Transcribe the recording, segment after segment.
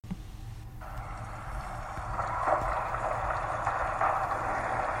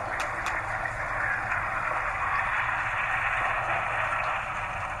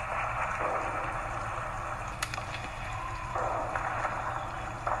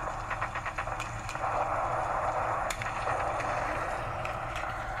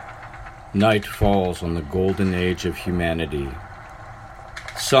Night falls on the golden age of humanity.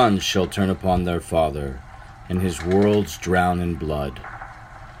 Sons shall turn upon their father, and his worlds drown in blood.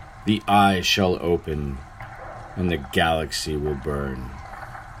 The eye shall open, and the galaxy will burn.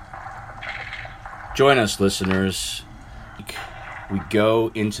 Join us, listeners. We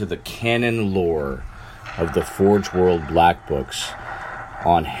go into the canon lore of the Forge World Black Books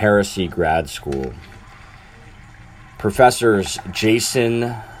on Heresy Grad School. Professors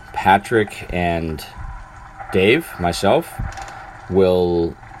Jason, Patrick, and Dave, myself,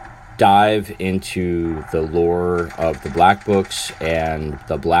 will dive into the lore of the Black Books and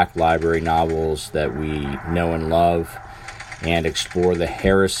the Black Library novels that we know and love, and explore the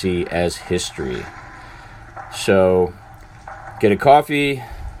heresy as history. So, get a coffee,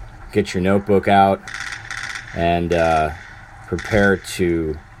 get your notebook out, and prepare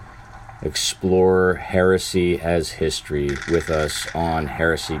to explore heresy as history with us on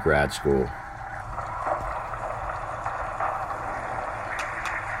Heresy Grad School.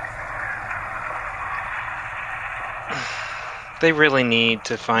 They really need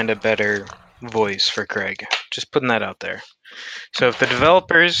to find a better voice for Craig. Just putting that out there. So if the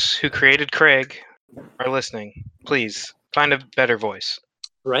developers who created Craig are listening, please find a better voice.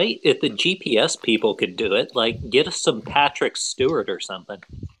 Right? If the GPS people could do it, like get us some Patrick Stewart or something.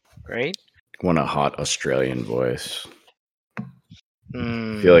 Right? Want a hot Australian voice.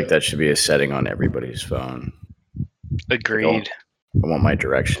 I feel like that should be a setting on everybody's phone. Agreed. I want my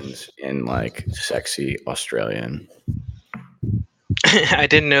directions in like sexy Australian. I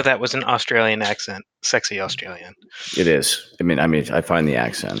didn't know that was an Australian accent. Sexy Australian. It is. I mean, I find the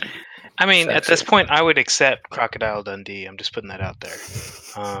accent. Sexy. At this point, I would accept Crocodile Dundee. I'm just putting that out there.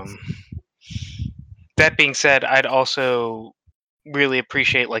 That being said, I'd also really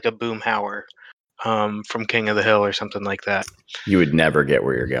appreciate like a Boomhauer from King of the Hill or something like that. You would never get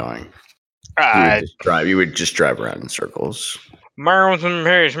where you're going. You would just drive around in circles. Taking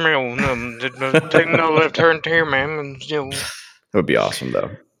no left turn here, man. It would be awesome, though.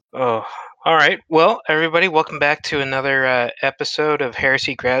 Oh, all right. Well, everybody, welcome back to another episode of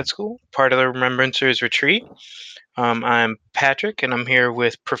Heresy Grad School, part of the Remembrancers Retreat. I'm Patrick, and I'm here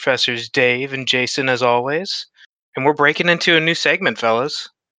with Professors Dave and Jason, as always. And we're breaking into a new segment, fellas.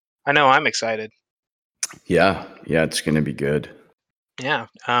 I know I'm excited. Yeah, it's going to be good. Yeah.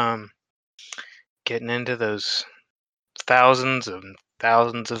 Getting into those thousands and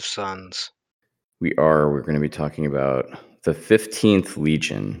thousands of suns. We're going to be talking about the 15th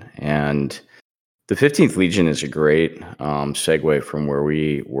Legion, and the 15th Legion is a great segue from where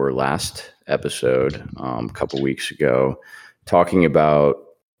we were last episode a couple weeks ago, talking about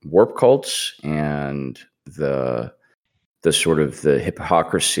warp cults and the sort of the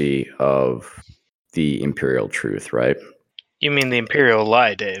hypocrisy of the imperial truth, right? You mean the imperial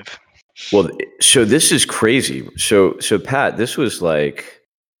lie, Dave? Well, so this is crazy. So Pat, this was like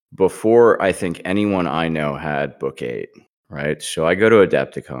before I think anyone I know had Book 8, right? So I go to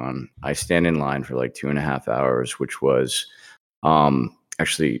Adepticon. I stand in line for like 2.5 hours, which was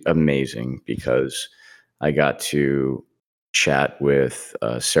actually amazing because I got to chat with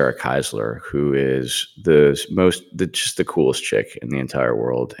Sarah Keisler, who is just the coolest chick in the entire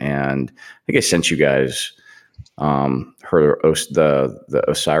world. And I think I sent you guys the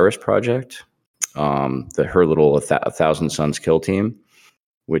Osiris project, her little 1,000 Suns kill team,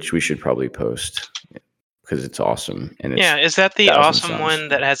 which we should probably post because it's awesome. And it's is that the awesome Suns one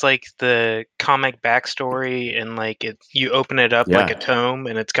that has like the comic backstory and like you open it up like a tome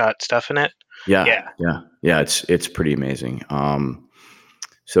and it's got stuff in it? Yeah. It's pretty amazing.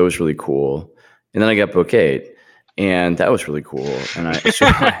 So it was really cool. And then I got Book 8, and that was really cool. And I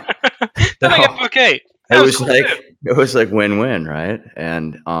got Book 8. It was like win-win, right?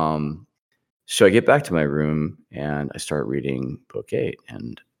 And so I get back to my room and I start reading Book 8,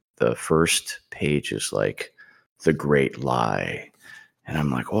 and the first page is like the great lie. And I'm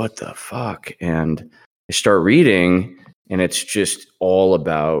like, what the fuck? And I start reading, and it's just all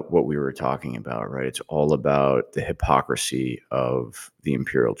about what we were talking about, right? It's all about the hypocrisy of the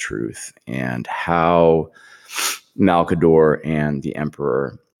imperial truth and how Malkador and the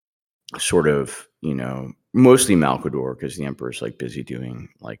Emperor sort of, mostly Malkador, because the Emperor's like busy doing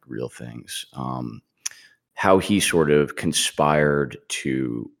like real things. How he sort of conspired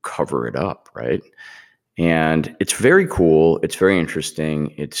to cover it up, right? And it's very cool. It's very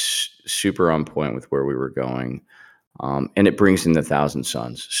interesting. It's super on point with where we were going. And it brings in the 1,000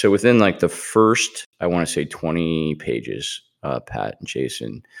 Suns. So within like the first, I want to say 20 pages, Pat and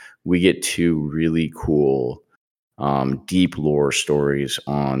Jason, we get two really cool deep lore stories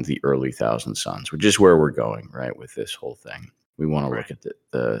on the early 1,000 Suns, which is where we're going, right, with this whole thing, We want to Right. look at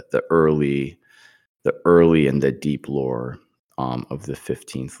the early and the deep lore of the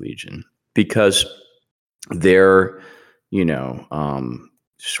 15th Legion, because they're,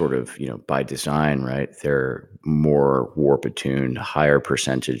 sort of, by design, right? They're more warp attuned, higher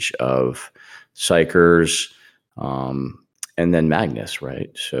percentage of psychers, and then Magnus, right?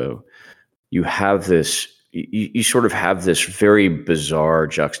 So you have this, you sort of have this very bizarre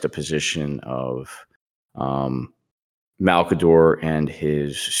juxtaposition of Malkador and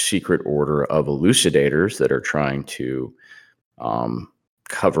his secret order of elucidators that are trying to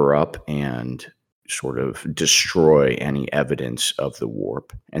cover up and sort of destroy any evidence of the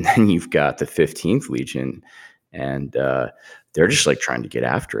warp. And then you've got the 15th Legion, and they're just like trying to get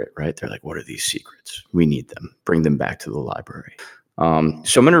after it, right? They're like, what are these secrets? We need them. Bring them back to the library.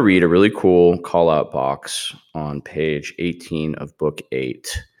 So I'm going to read a really cool call-out box on page 18 of book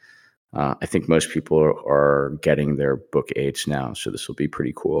 8. I think most people are getting their book 8s now, so this will be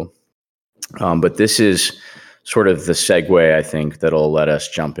pretty cool. But this is sort of the segue, I think, that'll let us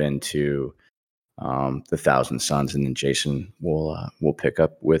jump into the Thousand Suns, and then Jason will pick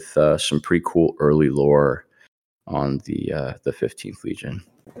up with some pretty cool early lore on the 15th Legion.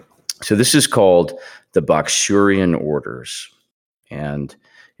 So this is called the Boxurian Orders, and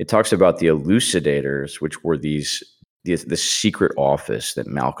it talks about the elucidators, which were the secret office that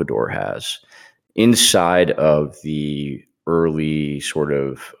Malkador has inside of the early sort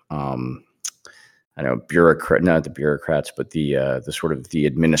of not the bureaucrats, but the sort of the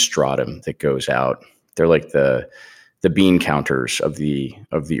administratum that goes out. They're like the bean counters of the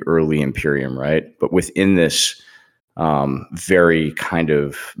early Imperium, right? But within this very kind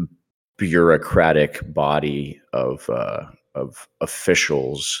of bureaucratic body of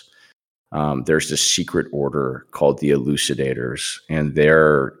officials, there's this secret order called the Elucidators, and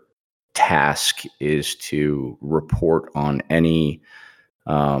their task is to report on any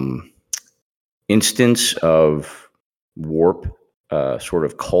instance of warp sort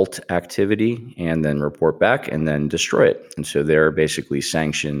of cult activity, and then report back and then destroy it. And so they're basically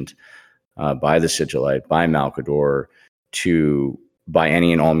sanctioned by the Sigillite, by Malkador, to, by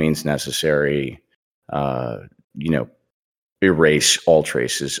any and all means necessary, erase all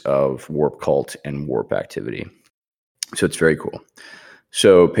traces of warp cult and warp activity. So it's very cool.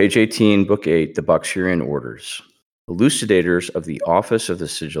 So page 18, book 8, the Boxurian Orders. Elucidators of the office of the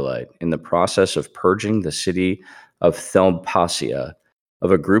Sigillite, in the process of purging the city of Thelmpasia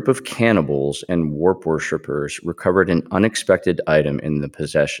of a group of cannibals and warp worshippers, recovered an unexpected item in the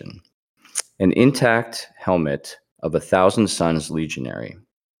possession. An intact helmet of 1,000 Suns legionary.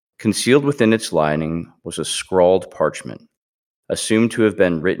 Concealed within its lining was a scrawled parchment, assumed to have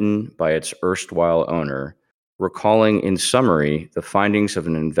been written by its erstwhile owner, recalling in summary the findings of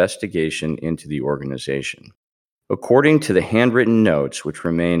an investigation into the organization. According to the handwritten notes, which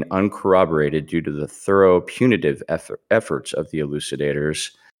remain uncorroborated due to the thorough punitive efforts of the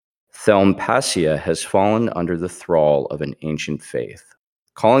elucidators, Thelmpasia has fallen under the thrall of an ancient faith.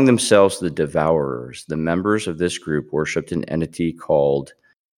 Calling themselves the Devourers, the members of this group worshipped an entity called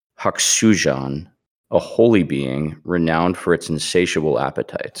Haxujan, a holy being renowned for its insatiable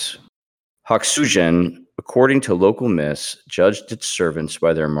appetites. Haxujan, according to local myths, judged its servants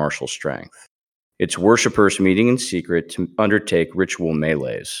by their martial strength, its worshippers meeting in secret to undertake ritual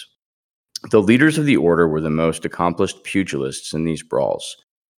melees. The leaders of the order were the most accomplished pugilists in these brawls,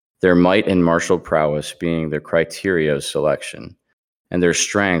 their might and martial prowess being their criteria of selection, and their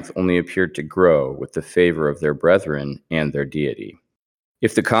strength only appeared to grow with the favor of their brethren and their deity.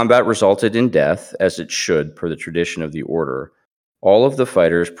 If the combat resulted in death, as it should per the tradition of the order, all of the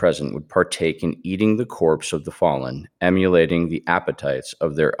fighters present would partake in eating the corpse of the fallen, emulating the appetites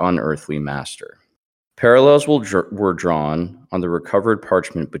of their unearthly master. Parallels were drawn on the recovered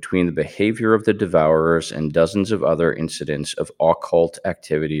parchment between the behavior of the Devourers and dozens of other incidents of occult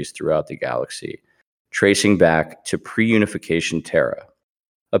activities throughout the galaxy, tracing back to pre-unification Terra.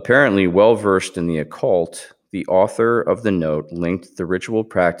 Apparently well-versed in the occult, the author of the note linked the ritual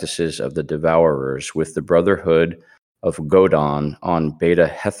practices of the Devourers with the Brotherhood of Godon on Beta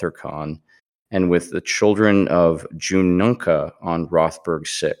Hethercon and with the Children of Jununka on Rothberg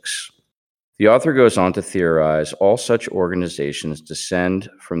 6. The author goes on to theorize all such organizations descend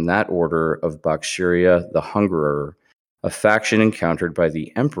from that order of Boxuria the Hungerer, a faction encountered by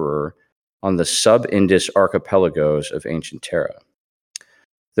the Emperor on the sub-Indus archipelagos of ancient Terra.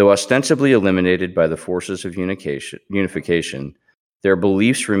 Though ostensibly eliminated by the forces of unification, their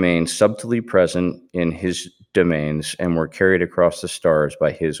beliefs remain subtly present in his domains and were carried across the stars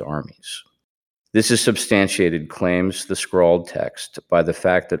by his armies. This is substantiated, claims the scrawled text, by the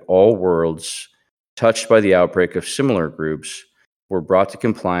fact that all worlds touched by the outbreak of similar groups were brought to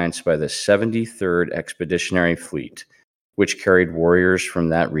compliance by the 73rd Expeditionary Fleet, which carried warriors from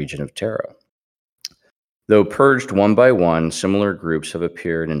that region of Terra. Though purged one by one, similar groups have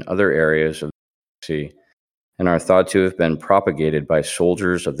appeared in other areas of the galaxy and are thought to have been propagated by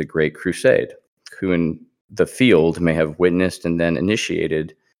soldiers of the Great Crusade, who in the field may have witnessed and then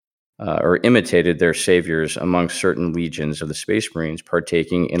initiated or imitated their saviors among certain legions of the Space Marines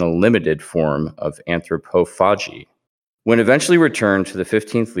partaking in a limited form of anthropophagy. When eventually returned to the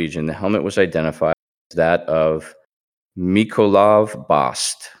 15th Legion, the helmet was identified as that of Mykolaiv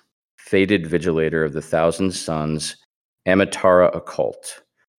Bast, fated vigilator of the Thousand Suns Amatara occult,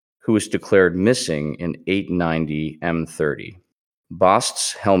 who was declared missing in 890 M30.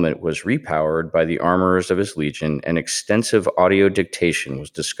 Bast's helmet was repowered by the armorers of his legion, and extensive audio dictation was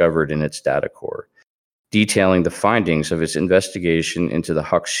discovered in its data core, detailing the findings of his investigation into the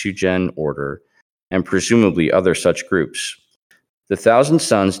Hakusugen Order and presumably other such groups. The Thousand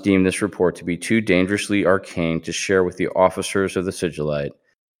Suns deemed this report to be too dangerously arcane to share with the officers of the Sigillite,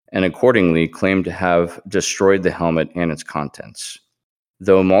 and accordingly claimed to have destroyed the helmet and its contents.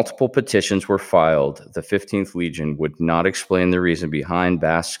 Though multiple petitions were filed, the 15th Legion would not explain the reason behind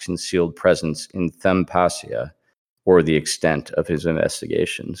Bast's concealed presence in Thempasia or the extent of his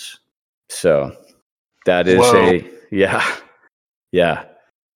investigations. So that is yeah.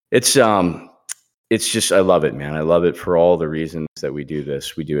 It's just, I love it, man. I love it for all the reasons that we do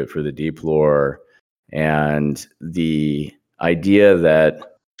this. We do it for the deep lore and the idea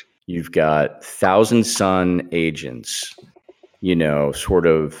that you've got Thousand Sun agents, sort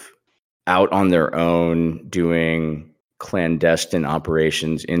of out on their own doing clandestine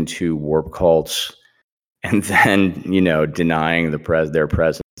operations into warp cults, and then, denying their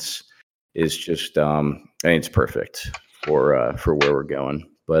presence is just, it's perfect for where we're going.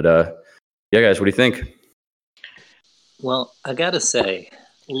 But, yeah, guys, what do you think? Well, I gotta say,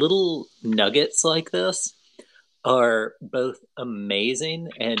 little nuggets like this are both amazing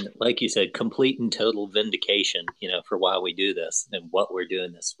and, like you said, complete and total vindication, for why we do this and what we're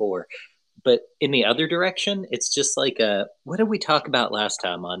doing this for. But in the other direction, it's just like what did we talk about last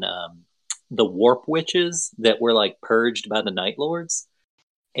time on the warp witches that were like purged by the Night Lords?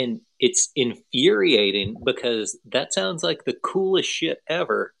 And it's infuriating because that sounds like the coolest shit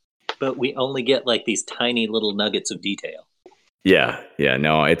ever, but we only get like these tiny little nuggets of detail. Yeah,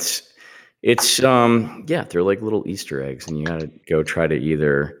 no, it's they're like little Easter eggs, and you gotta go try to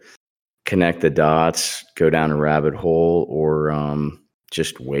either connect the dots, go down a rabbit hole, or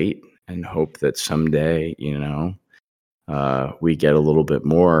just wait and hope that someday, we get a little bit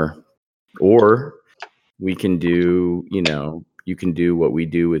more, or we can do, you can do what we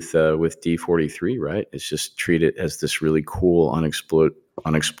do with D43, right? It's just treat it as this really cool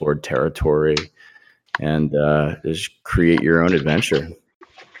unexplored territory, and just create your own adventure.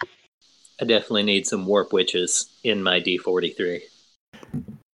 I definitely need some warp witches in my D43.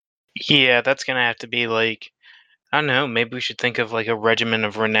 Yeah, that's gonna have to be like, I don't know, maybe we should think of like a regiment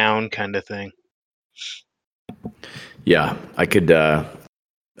of renown kind of thing. Yeah, I could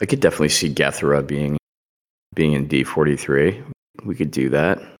definitely see Gethera being in D43. We could do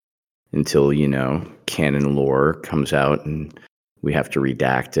that until, canon lore comes out and we have to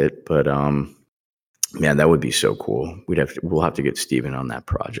redact it. But man, that would be so cool. We'll have to get Steven on that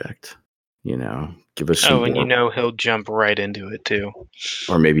project. Give us some. Oh, and he'll jump right into it too.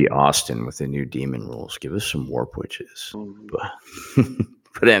 Or maybe Austin with the new demon rules. Give us some warp witches.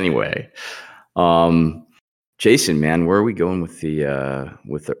 But anyway, Jason, man, where are we going with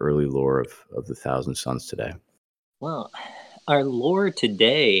the early lore of the Thousand Suns today? Well, our lore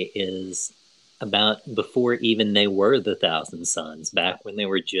today is about before even they were the Thousand Suns, back when they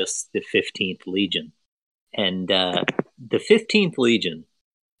were just the 15th Legion. And the 15th Legion,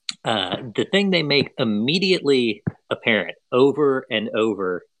 the thing they make immediately apparent over and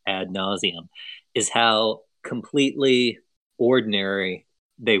over ad nauseum is how completely ordinary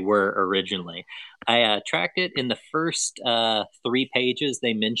they were originally. I tracked it in the first 3 pages.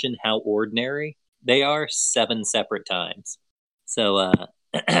 They mention how ordinary they are 7 separate times. So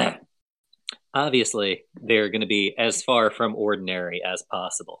obviously they're going to be as far from ordinary as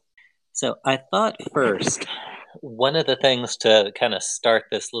possible. So I thought first, one of the things to kind of start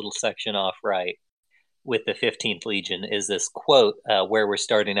this little section off right with the 15th Legion is this quote where we're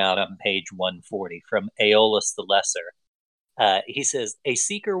starting out on page 140 from Aeolus the Lesser. He says, "A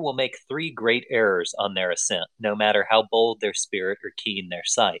seeker will make 3 great errors on their ascent, no matter how bold their spirit or keen their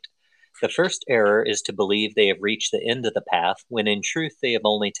sight. The first error is to believe they have reached the end of the path, when in truth they have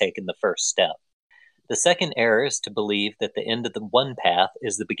only taken the first step. The second error is to believe that the end of the one path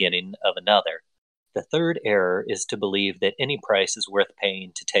is the beginning of another. The third error is to believe that any price is worth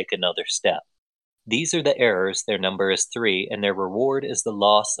paying to take another step. These are the errors, their number is 3, and their reward is the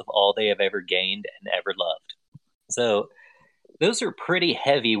loss of all they have ever gained and ever loved. So those are pretty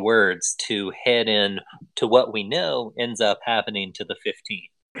heavy words to head in to what we know ends up happening to the 15.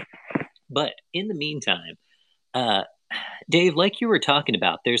 But in the meantime, Dave, like you were talking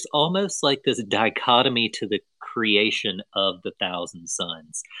about, there's almost like this dichotomy to the creation of the Thousand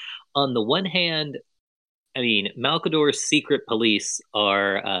Sons. On the one hand, I mean, Malkador's secret police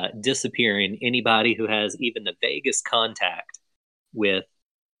are disappearing anybody who has even the vaguest contact with,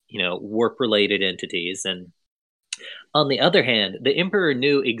 warp-related entities. And on the other hand, the Emperor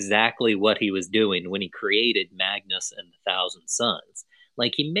knew exactly what he was doing when he created Magnus and the Thousand Sons.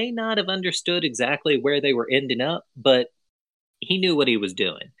 Like, he may not have understood exactly where they were ending up, but he knew what he was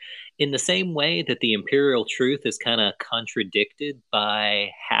doing. In the same way that the imperial truth is kind of contradicted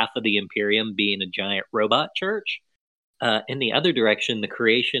by half of the Imperium being a giant robot church, in the other direction, the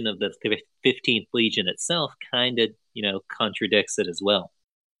creation of the 15th Legion itself kind of, contradicts it as well.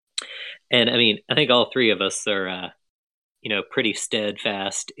 And I mean, I think all three of us are, pretty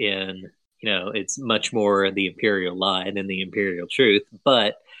steadfast in, it's much more the imperial lie than the imperial truth.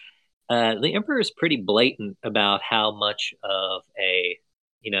 But the Emperor is pretty blatant about how much of a,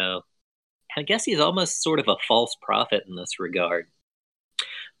 I guess he's almost sort of a false prophet in this regard.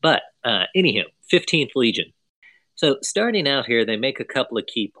 But anywho, 15th Legion. So starting out here, they make a couple of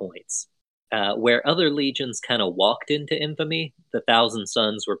key points. Where other legions kind of walked into infamy, the Thousand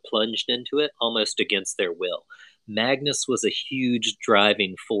Sons were plunged into it almost against their will. Magnus was a huge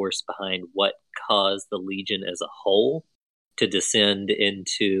driving force behind what caused the Legion as a whole to descend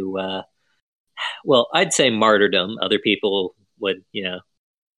into, I'd say martyrdom. Other people would,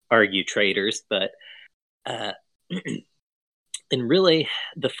 argue traitors, but and really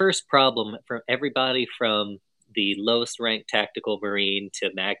the first problem from everybody from the lowest ranked tactical marine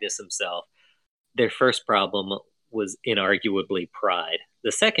to Magnus himself, their first problem was inarguably pride.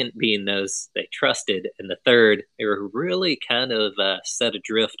 The second being those they trusted, and the third, they were really kind of set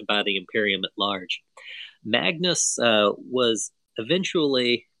adrift by the Imperium at large. Magnus was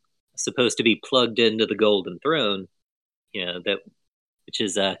eventually supposed to be plugged into the Golden Throne, which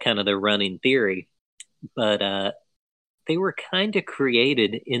is kind of their running theory. But they were kind of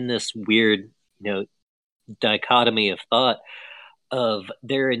created in this weird, dichotomy of thought of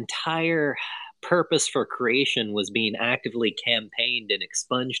their entire purpose for creation was being actively campaigned and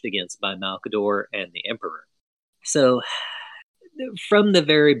expunged against by Malkador and the Emperor. So from the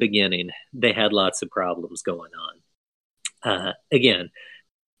very beginning, they had lots of problems going on. Again,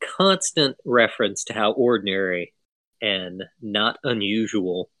 constant reference to how ordinary and not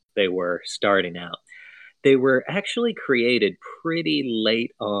unusual they were starting out. They were actually created pretty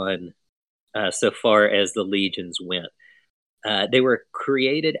late on, so far as the legions went. They were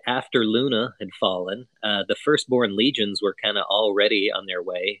created after Luna had fallen. The firstborn legions were kind of already on their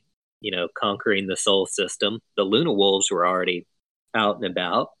way, conquering the Sol system. The Luna Wolves were already out and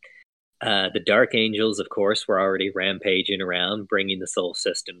about. The Dark Angels, of course, were already rampaging around, bringing the Sol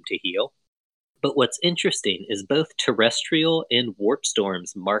system to heel. But what's interesting is both terrestrial and warp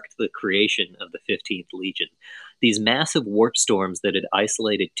storms marked the creation of the 15th Legion. These massive warp storms that had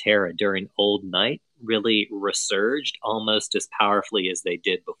isolated Terra during Old Night really resurged almost as powerfully as they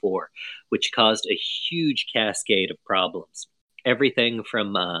did before, which caused a huge cascade of problems. Everything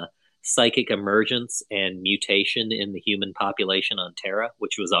from psychic emergence and mutation in the human population on Terra,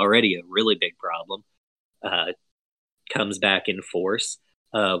 which was already a really big problem, comes back in force.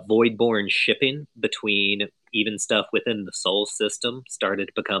 Voidborn shipping between even stuff within the Sol system started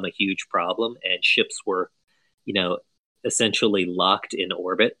to become a huge problem, and ships were, essentially locked in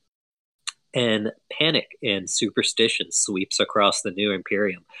orbit. And panic and superstition sweeps across the new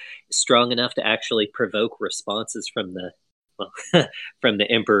Imperium, strong enough to actually provoke responses from from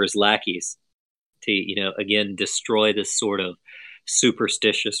the Emperor's lackeys to, again, destroy this sort of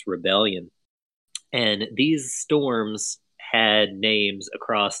superstitious rebellion. And these storms had names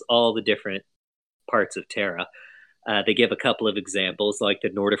across all the different parts of Terra. They give a couple of examples, like the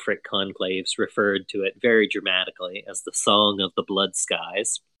Nordifric conclaves referred to it very dramatically as the Song of the Blood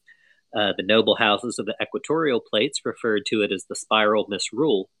Skies. The noble houses of the equatorial plates referred to it as the Spiral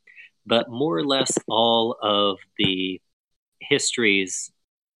Misrule, but more or less all of the histories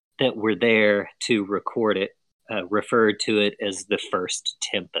that were there to record it referred to it as the First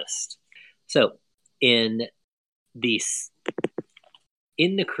Tempest. So, in the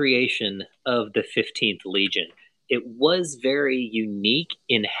creation of the 15th Legion, it was very unique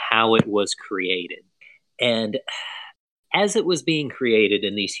in how it was created. And as it was being created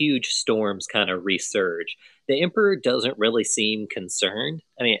and these huge storms kind of resurge, the Emperor doesn't really seem concerned.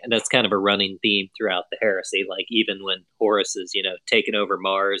 I mean, that's kind of a running theme throughout the heresy. Like, even when Horus is, taking over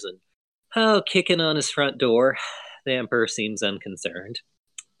Mars and, kicking on his front door, the Emperor seems unconcerned.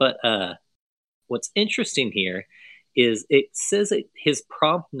 But what's interesting here is it says that his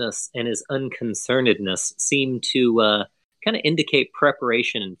promptness and his unconcernedness seem to kind of indicate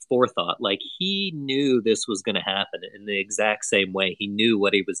preparation and forethought. Like, he knew this was going to happen in the exact same way he knew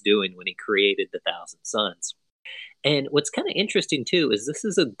what he was doing when he created the Thousand Sons. And what's kind of interesting too is this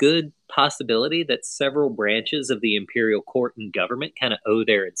is a good possibility that several branches of the imperial court and government kind of owe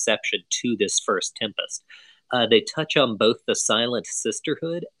their inception to this first tempest. They touch on both the Silent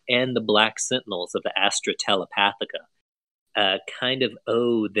Sisterhood and the Black Sentinels of the Astra Telepathica, kind of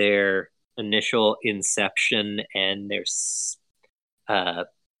owe their initial inception and their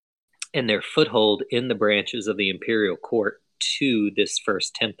foothold in the branches of the imperial court to this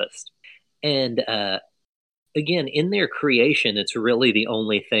first tempest. And again, in their creation, it's really the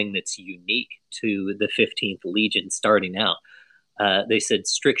only thing that's unique to the 15th Legion starting out. They said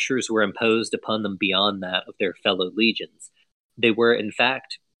strictures were imposed upon them beyond that of their fellow legions. They were, in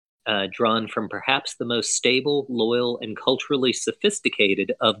fact, drawn from perhaps the most stable, loyal, and culturally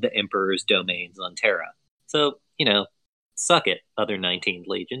sophisticated of the Emperor's domains on Terra. So, suck it, other 19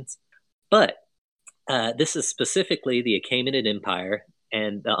 legions. But this is specifically the Achaemenid Empire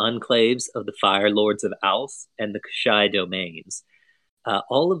and the enclaves of the Fire Lords of Aus and the Kushai domains.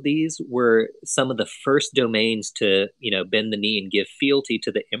 All of these were some of the first domains to, bend the knee and give fealty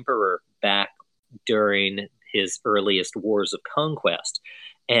to the Emperor back during his earliest wars of conquest.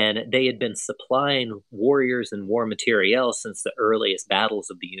 And they had been supplying warriors and war materiel since the earliest battles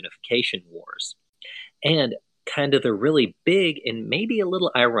of the Unification Wars. And kind of the really big and maybe a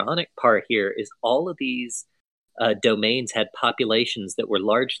little ironic part here is all of these domains had populations that were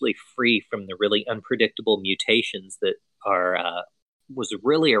largely free from the really unpredictable mutations that was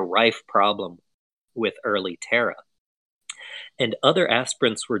really a rife problem with early Terra. And other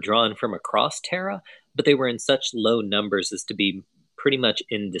aspirants were drawn from across Terra, but they were in such low numbers as to be pretty much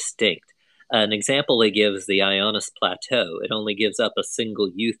indistinct. An example they give is the Ionis Plateau. It only gives up a single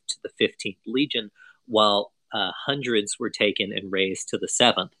youth to the 15th Legion, while hundreds were taken and raised to the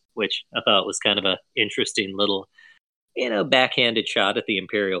 7th, which I thought was kind of an interesting little, backhanded shot at the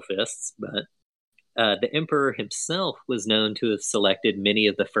Imperial Fists. But the Emperor himself was known to have selected many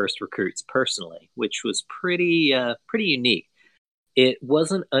of the first recruits personally, which was pretty unique. It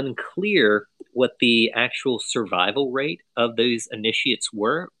wasn't unclear what the actual survival rate of those initiates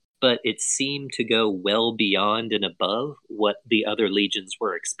were, but it seemed to go well beyond and above what the other legions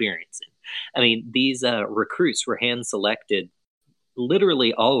were experiencing. I mean, these recruits were hand-selected.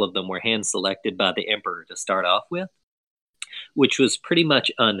 Literally all of them were hand-selected by the Emperor to start off with, which was pretty much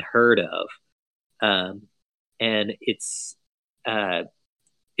unheard of. And it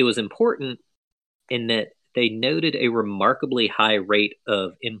was important in that they noted a remarkably high rate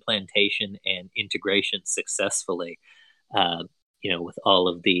of implantation and integration successfully, with all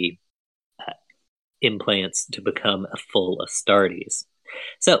of the implants to become a full Astartes.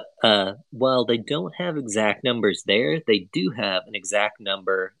 So while they don't have exact numbers there, they do have an exact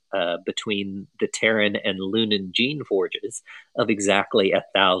number between the Terran and Lunan gene forges of exactly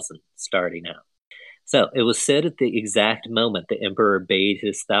 1,000 starting out. So it was said at the exact moment the Emperor bade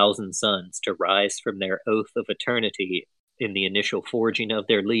his 1,000 sons to rise from their oath of eternity in the initial forging of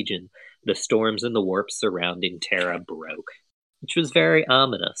their legion, the storms and the warps surrounding Terra broke, which was very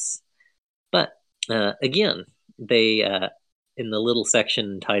ominous. But again, they, in the little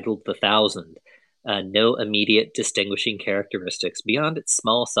section titled The 1,000, no immediate distinguishing characteristics beyond its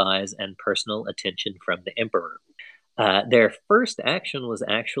small size and personal attention from the Emperor. Their first action was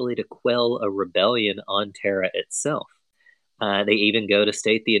actually to quell a rebellion on Terra itself. They even go to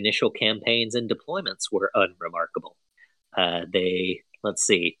state the initial campaigns and deployments were unremarkable. They,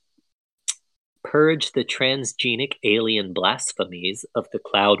 purged the transgenic alien blasphemies of the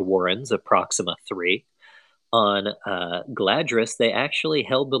Cloud Warrens of Proxima 3. On Gladris, they actually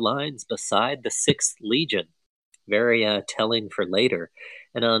held the lines beside the 6th Legion. Very telling for later.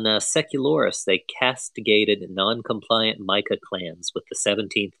 And on Secularis, they castigated non-compliant Micah clans with the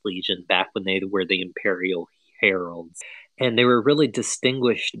 17th Legion back when they were the Imperial Heralds. And they were really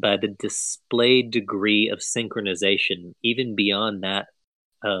distinguished by the displayed degree of synchronization, even beyond that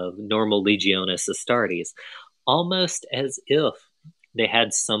of normal Legionis Astartes, almost as if they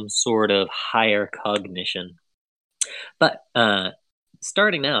had some sort of higher cognition. But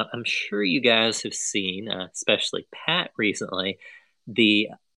starting out, I'm sure you guys have seen, especially Pat recently, the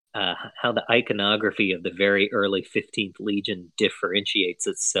how the iconography of the very early 15th Legion differentiates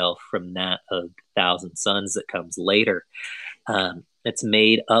itself from that of Thousand Sons that comes later. It's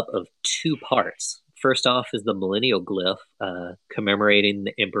made up of two parts. First off is the millennial glyph, commemorating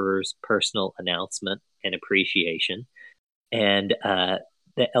the Emperor's personal announcement and appreciation, and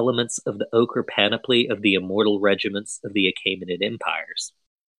the elements of the ochre panoply of the immortal regiments of the Achaemenid empires.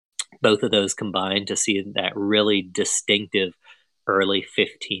 Both of those combine to see that really distinctive early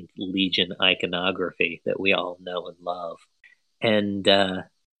 15th Legion iconography that we all know and love. And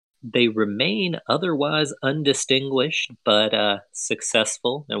they remain otherwise undistinguished, but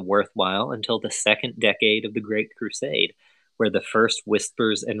successful and worthwhile until the second decade of the Great Crusade, where the first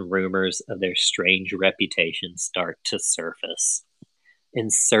whispers and rumors of their strange reputation start to surface.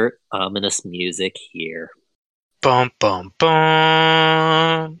 Insert ominous music here. Bum, bum,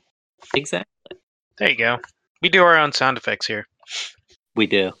 bum. Exactly. There you go. We do our own sound effects here. We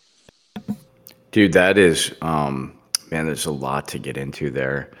do. Dude, that is, man, there's a lot to get into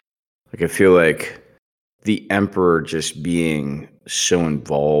there. Like, I feel like the Emperor just being so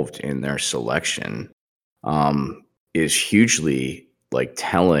involved in their selection is hugely, like,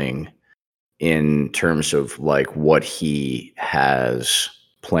 telling in terms of, like, what he has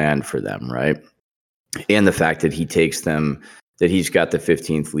planned for them, right? And the fact that he takes them, that he's got the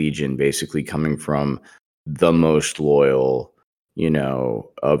 15th Legion basically coming from the most loyal,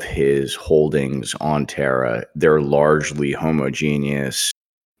 of his holdings on Terra. They're largely homogeneous,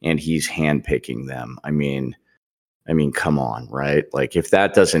 and he's handpicking them. I mean, come on, right? Like, if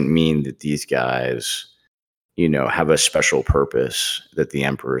that doesn't mean that these guys, have a special purpose that the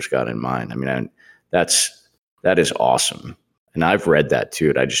Emperor's got in mind. I mean, that is awesome. And I've read that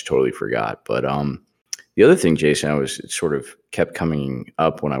too. I just totally forgot. But the other thing, Jason, it sort of kept coming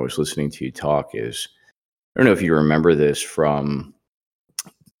up when I was listening to you talk is, I don't know if you remember this from,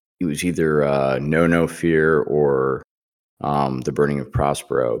 it was either No Fear or The Burning of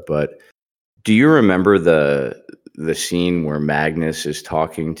Prospero. But do you remember the scene where Magnus is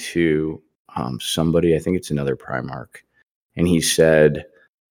talking to somebody? I think it's another Primarch. And he said,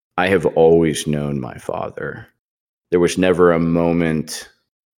 "I have always known my father. There was never a moment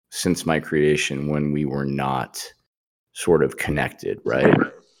since my creation when we were not sort of connected," right?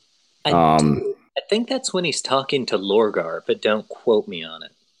 I think that's when he's talking to Lorgar, but don't quote me on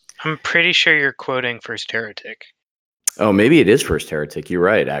it. I'm pretty sure you're quoting First Heretic. Oh, maybe it is First Heretic. You're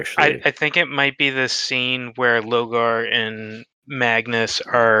right, actually. I think it might be the scene where Logar and Magnus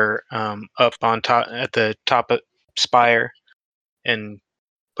are up on top at the top of Spire, and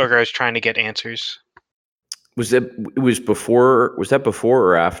Logar is trying to get answers. Was that before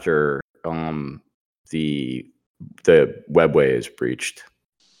or after the webway is breached?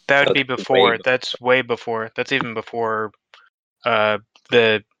 That would be before. That's way before. That's even before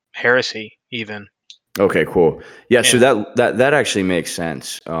the heresy even. Okay, cool. Yeah, so that actually makes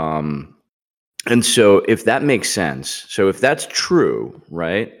sense. And so if that makes sense, so if that's true,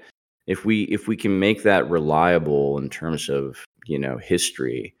 right? If we can make that reliable in terms of,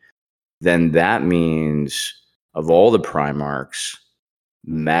 history, then that means of all the Primarchs,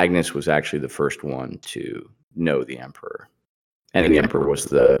 Magnus was actually the first one to know the Emperor. And the Emperor was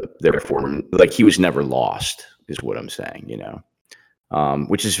therefore, like, he was never lost, is what I'm saying,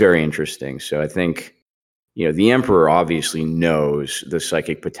 which is very interesting. So I think, the Emperor obviously knows the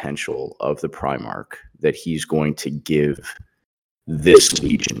psychic potential of the Primarch that he's going to give this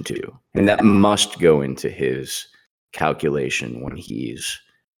legion to. And that must go into his calculation when he's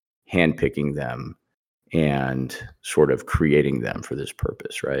handpicking them and sort of creating them for this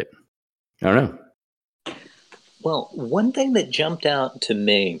purpose, right? I don't know. Well, one thing that jumped out to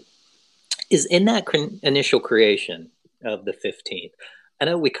me is in that initial creation of the 15th. I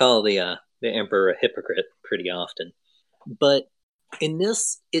know we call the Emperor a hypocrite pretty often, but in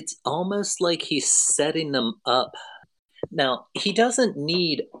this, it's almost like he's setting them up. Now, he doesn't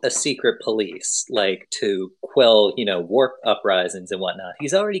need a secret police, like, to quell, warp uprisings and whatnot.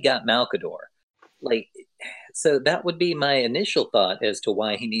 He's already got Malkador. Like, so that would be my initial thought as to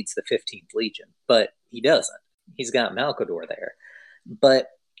why he needs the 15th Legion, but he doesn't. He's got Malkador there. But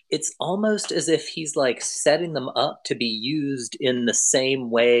it's almost as if he's, like, setting them up to be used in the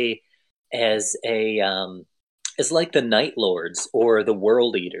same way as as like the Night Lords or the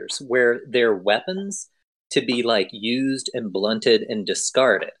World Eaters, where their weapons to be, like, used and blunted and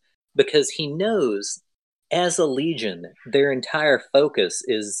discarded, because he knows as a legion their entire focus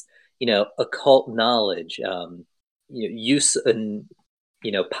is, occult knowledge, use and,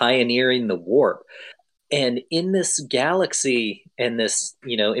 pioneering the warp. And in this galaxy and this,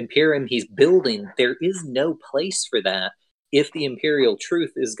 Imperium he's building, there is no place for that if the imperial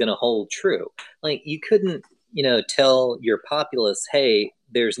truth is going to hold true. Like, you couldn't, tell your populace, hey,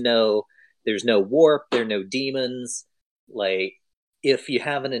 there's no warp, there are no demons. Like, if you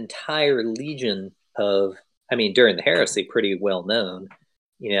have an entire legion of, during the heresy, pretty well known,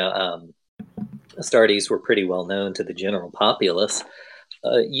 Astartes were pretty well known to the general populace.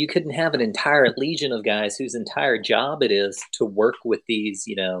 You couldn't have an entire legion of guys whose entire job it is to work with these,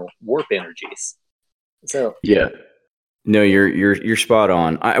 warp energies. So yeah, no, you're spot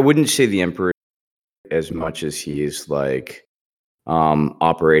on. I wouldn't say the Emperor as much as he is like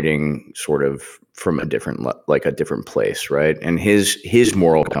operating sort of from a different place, right? And his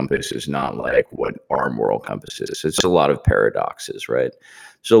moral compass is not like what our moral compass is. It's a lot of paradoxes, right?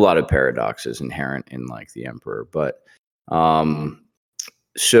 There's a lot of paradoxes inherent in like the Emperor, but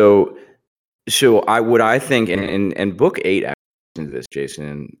so I think, and book 8 into this,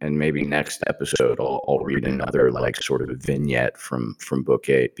 Jason, and maybe next episode I'll read another like sort of a vignette from book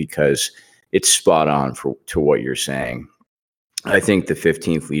 8, because it's spot on to what you're saying. I think the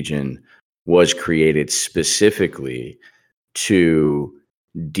 15th Legion was created specifically to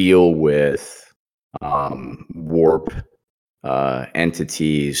deal with warp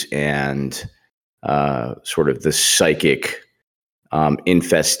entities and sort of the psychic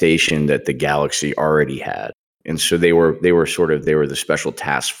infestation that the galaxy already had. And so they were the special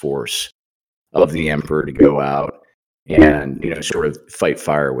task force of the Emperor to go out and sort of fight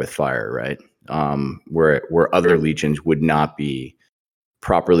fire with fire, right? Where other legions would not be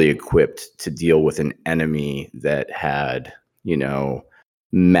properly equipped to deal with an enemy that had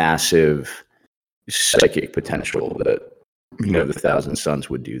massive psychic potential. That the Thousand Sons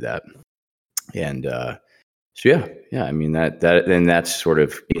would do that. And so yeah, I mean that's sort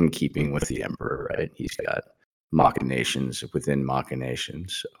of in keeping with the Emperor, right? He's got machinations within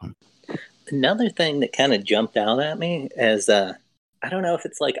machinations. So. Another thing that kind of jumped out at me as I don't know if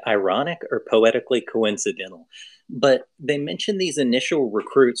it's like ironic or poetically coincidental, but they mentioned these initial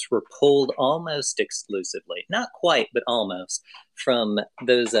recruits were pulled almost exclusively, not quite, but almost, from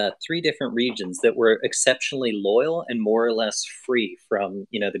those 3 different regions that were exceptionally loyal and more or less free from,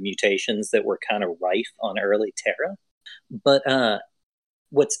 the mutations that were kind of rife on early Terra. But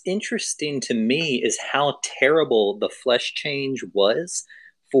what's interesting to me is how terrible the flesh change was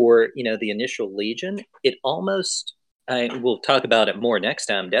for, the initial Legion. It almost, we'll talk about it more next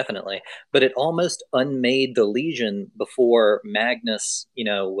time, definitely, but it almost unmade the Legion before Magnus,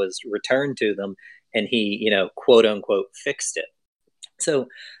 was returned to them and he, quote unquote, fixed it. So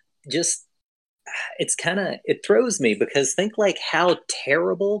just, it throws me, because think like how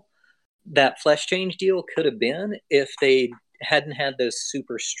terrible that flesh change deal could have been if they hadn't had those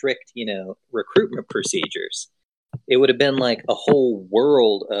super strict, recruitment procedures. It would have been like a whole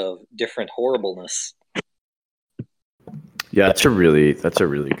world of different horribleness. Yeah, that's a really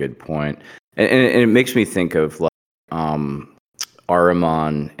good point, and it makes me think of like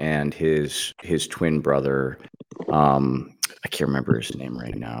Ahriman and his twin brother. I can't remember his name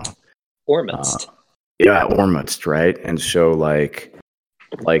right now. Ormuzd. Yeah, Ormuzd, right? And so like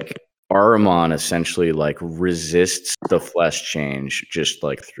Ahriman essentially like resists the flesh change just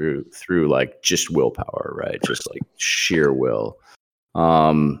like through like just willpower, right? Just like sheer will.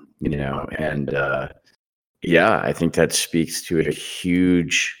 And yeah, I think that speaks to a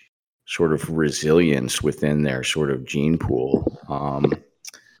huge sort of resilience within their sort of gene pool.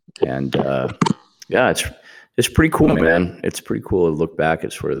 Yeah, it's pretty cool, man. It's pretty cool to look back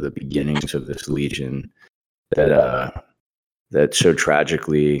at sort of the beginnings of this Legion that so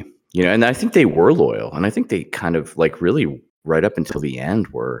tragically, and I think they were loyal, and I think they kind of like really right up until the end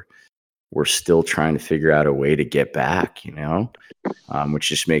were still trying to figure out a way to get back, which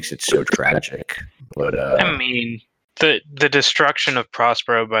just makes it so tragic. But I mean, the destruction of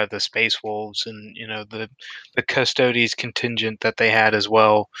Prospero by the Space Wolves, and the Custodes contingent that they had as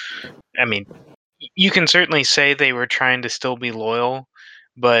well. I mean, you can certainly say they were trying to still be loyal,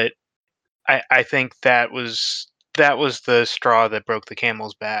 but I think that was the straw that broke the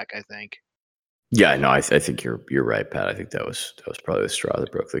camel's back, I think. Yeah, no, I think you're right, Pat. I think that was probably the straw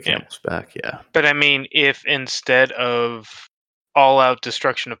that broke the camel's back. Yeah. But I mean, if instead of all-out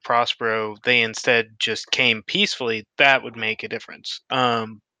destruction of Prospero, they instead just came peacefully, that would make a difference.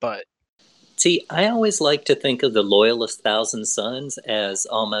 But see, I always like to think of the Loyalist Thousand Sons as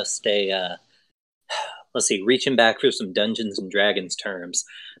almost a let's see, reaching back for some Dungeons and Dragons terms,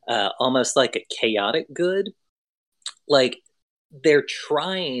 almost like a chaotic good. Like, they're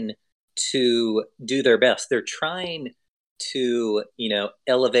trying to do their best. They're trying to,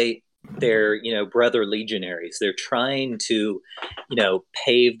 elevate their, brother legionaries. They're trying to,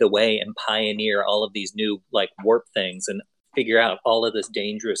 pave the way and pioneer all of these new like warp things and figure out all of this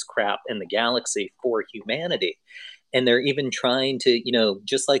dangerous crap in the galaxy for humanity. And they're even trying to,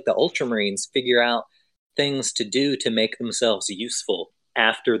 just like the Ultramarines, figure out things to do to make themselves useful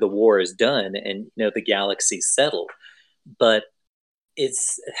after the war is done and, the galaxy's settled. But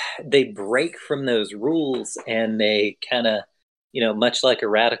they break from those rules, and they kind of, much like a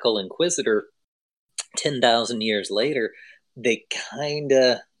radical inquisitor, 10,000 years later, they kind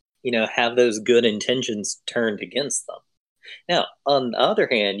of, have those good intentions turned against them. Now, on the other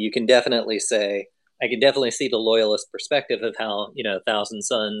hand, I can definitely see the loyalist perspective of how, Thousand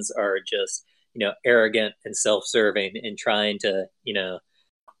Sons are just, arrogant and self-serving and trying to,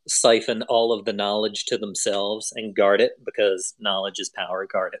 siphon all of the knowledge to themselves and guard it, because knowledge is power,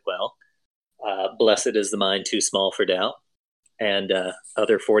 guard it well. Blessed is the mind too small for doubt, and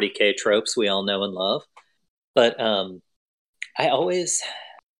other 40K tropes we all know and love. But I always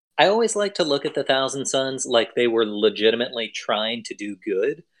like to look at the Thousand Sons like they were legitimately trying to do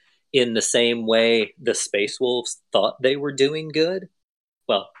good in the same way the Space Wolves thought they were doing good.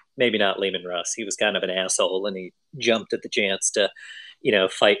 Well, maybe not Lehman Russ. He was kind of an asshole, and he jumped at the chance to,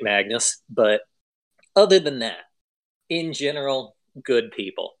 fight Magnus. But other than that, in general, good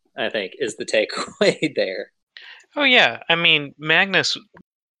people, I think, is the takeaway there. Oh, yeah. I mean, Magnus,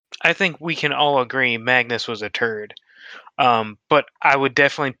 I think we can all agree Magnus was a turd. But I would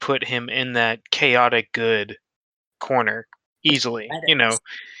definitely put him in that chaotic good corner easily.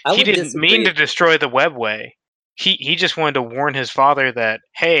 He didn't mean to destroy the webway. He just wanted to warn his father that,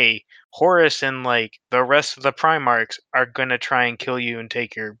 hey, Horus and like the rest of the Primarchs are gonna try and kill you and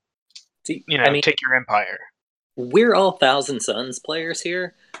take your take your empire. We're all Thousand Sons players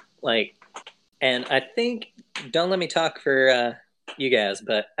here, and I think, don't let me talk for you guys,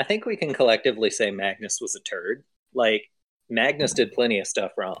 but I think we can collectively say Magnus was a turd. Magnus did plenty of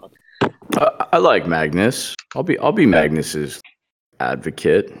stuff wrong. I like Magnus. I'll be Magnus's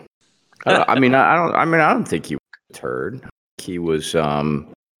advocate. I don't think he was a turd. He was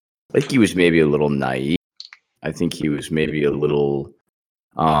he was maybe a little naive. I think he was maybe a little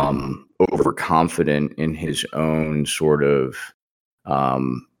overconfident in his own sort of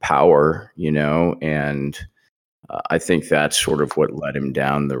power, and I think that's sort of what led him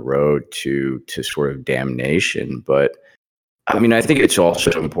down the road to sort of damnation. But I mean, I think it's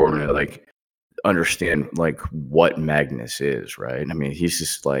also important to understand what Magnus is, right? I mean, he's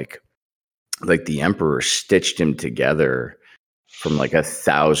just like the Emperor stitched him together from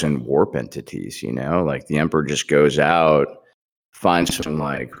 1,000 warp entities, the Emperor just goes out, finds some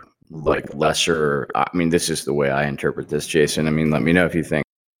lesser, I mean, this is the way I interpret this, Jason. I mean, let me know if you think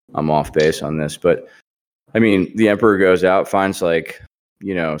I'm off base on this, but I mean, the Emperor goes out, finds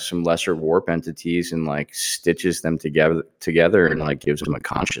some lesser warp entities and stitches them together and gives them a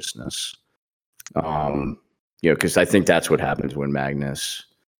consciousness. Because I think that's what happens when Magnus,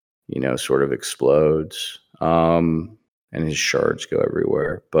 sort of explodes, and his shards go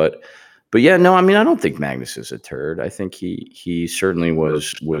everywhere. But yeah, no, I mean, I don't think Magnus is a turd. I think he certainly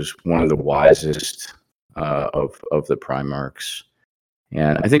was one of the wisest of the Primarchs.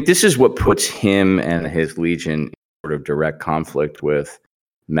 And I think this is what puts him and his legion in sort of direct conflict with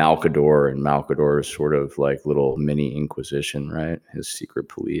Malkador and Malkador's sort of little mini Inquisition, right? His secret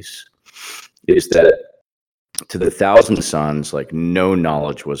police. Is that to the Thousand Sons, no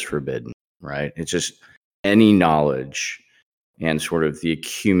knowledge was forbidden, right? It's just any knowledge and sort of the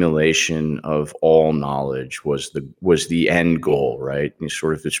accumulation of all knowledge was the end goal, right? And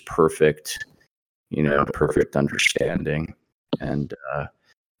sort of this perfect understanding. And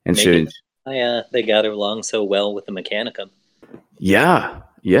maybe so they got along so well with the Mechanicum. Yeah.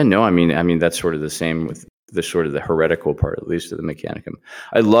 No, I mean that's sort of the same with the sort of the heretical part, at least of the Mechanicum.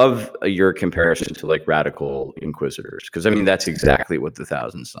 I love your comparison to radical inquisitors, because I mean that's exactly what the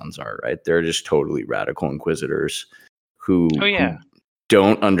Thousand Sons are, right? They're just totally radical inquisitors who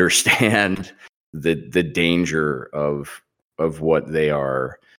don't understand the danger of what they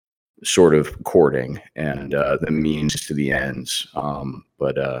are sort of courting and the means to the ends.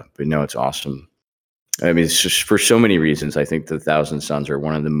 But no, it's awesome. I mean, it's just for so many reasons. I think the Thousand Sons are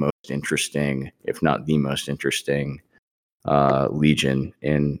one of the most interesting, if not the most interesting, legion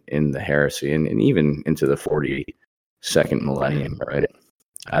in the heresy, and even into the 42nd millennium. Right?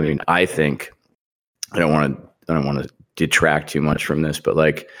 I mean, I think I don't want to detract too much from this, but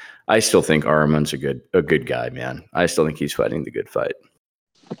I still think Ahriman's a good guy, man. I still think he's fighting the good fight.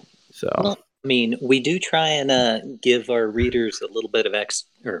 So. Well, I mean, we do try and give our readers a little bit of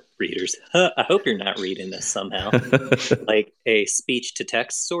readers. I hope you're not reading this somehow. A speech to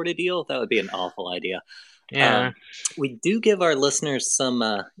text sort of deal. That would be an awful idea. Yeah. We do give our listeners some,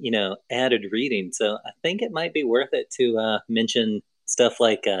 added reading, so I think it might be worth it to mention stuff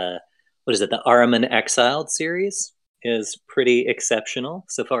like, what is it, the Ahriman Exiled series is pretty exceptional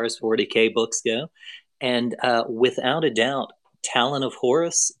so far as 40K books go. And without a doubt, Talon of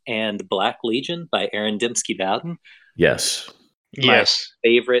Horus and Black Legion by Aaron Dembski Bowden. Yes. My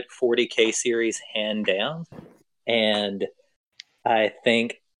favorite 40K series, hand down. And I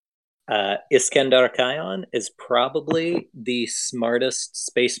think Iskandar Khayan is probably the smartest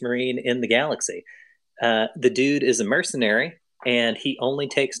space marine in the galaxy. The dude is a mercenary, and he only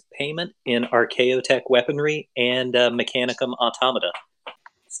takes payment in archaeotech weaponry and mechanicum automata.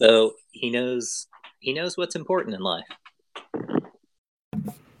 So he knows what's important in life.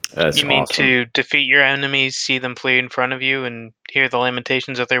 That's You mean awesome. to defeat your enemies, see them flee in front of you, and hear the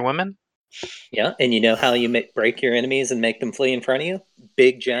lamentations of their women? Yeah, and you know how you break your enemies and make them flee in front of you?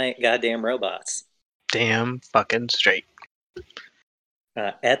 Big, giant, goddamn robots. Damn fucking straight.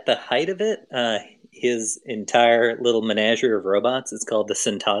 At the height of it, his entire little menagerie of robots is called the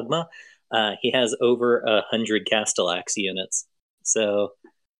Syntagma. He has over 100 Castellax units. So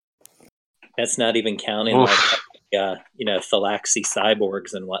that's not even counting Thalaxi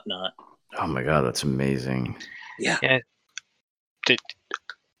cyborgs and whatnot. Oh my god, that's amazing. Yeah.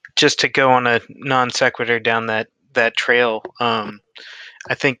 Just to go on a non sequitur down that trail,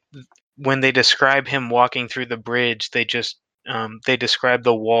 I think when they describe him walking through the bridge, they describe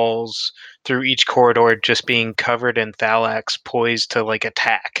the walls through each corridor just being covered in Thalax poised to like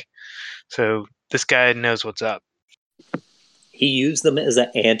attack. So this guy knows what's up. He used them as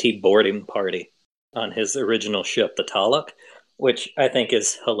an anti-boarding party on his original ship, the Taluk, which I think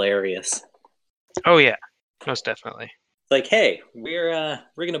is hilarious. Oh yeah, most definitely. Like, hey, we're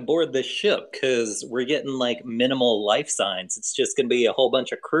gonna board this ship because we're getting like minimal life signs. It's just gonna be a whole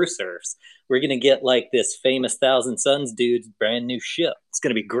bunch of crew serfs. We're gonna get like this famous Thousand Suns dude's brand new ship. It's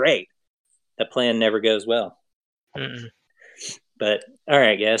gonna be great. That plan never goes well. Mm-mm. But all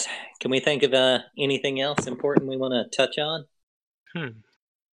right, guys, can we think of anything else important we want to touch on?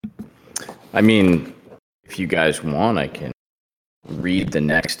 I mean, if you guys want, I can read the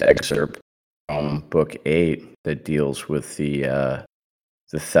next excerpt from Book 8 that deals with the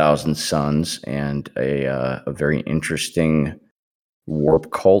Thousand Suns and a very interesting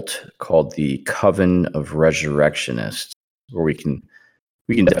warp cult called the Coven of Resurrectionists, where we can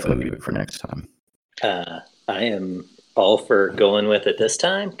definitely leave it for next time. I am all for going with it this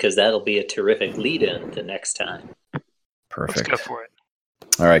time because that'll be a terrific lead-in to next time. Perfect. Let's go for it.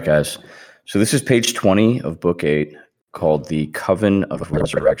 All right, guys. So this is page 20 of Book 8, called the Coven of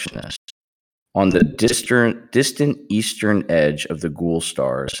Resurrectionists. On the distant eastern edge of the Ghoul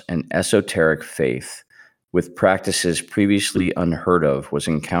Stars, an esoteric faith with practices previously unheard of was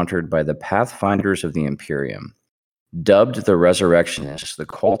encountered by the pathfinders of the Imperium. Dubbed the Resurrectionists, the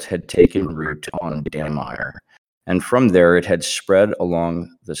cult had taken root on Dammire, and from there it had spread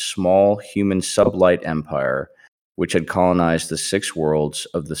along the small human sublight empire which had colonized the 6 worlds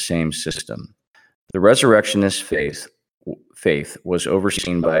of the same system. The Resurrectionist faith was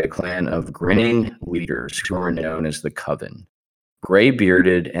overseen by a clan of grinning leaders who were known as the Coven,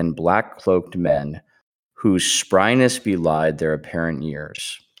 gray-bearded and black-cloaked men whose spryness belied their apparent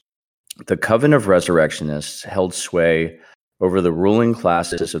years. The Coven of Resurrectionists held sway over the ruling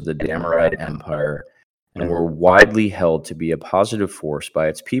classes of the Dammarite Empire and were widely held to be a positive force by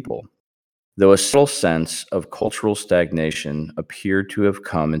its people, though a subtle sense of cultural stagnation appeared to have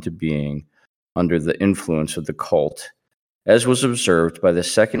come into being under the influence of the cult, as was observed by the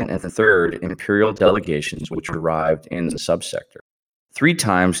second and third imperial delegations which arrived in the subsector. 3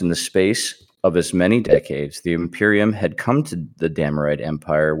 times in the space of as many decades, the Imperium had come to the Dammarite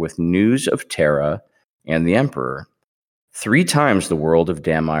Empire with news of Terra and the Emperor. 3 times the world of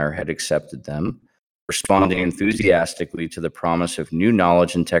Dammire had accepted them, responding enthusiastically to the promise of new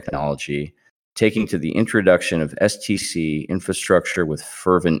knowledge and technology, taking to the introduction of STC infrastructure with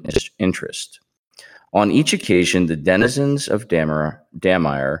fervent interest. On each occasion, the denizens of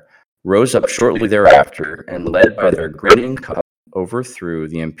Dammire rose up shortly thereafter and, led by their grinning coven, overthrew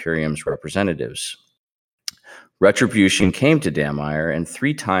the Imperium's representatives. Retribution came to Dammire, and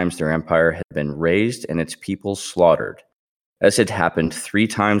 3 times their empire had been razed and its people slaughtered. As had happened 3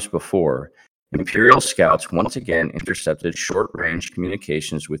 times before, Imperial scouts once again intercepted short-range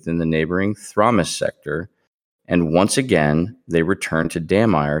communications within the neighboring Thramis sector, and once again they returned to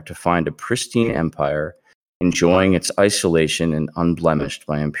Dammire to find a pristine empire enjoying its isolation and unblemished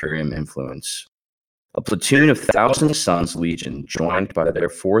by Imperium influence. A platoon of Thousand Suns Legion joined by their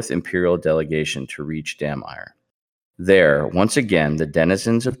 4th Imperial delegation to reach Dammire. There, once again, the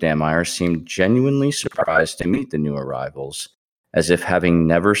denizens of Damire seemed genuinely surprised to meet the new arrivals, as if having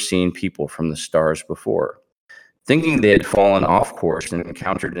never seen people from the stars before. Thinking they had fallen off course and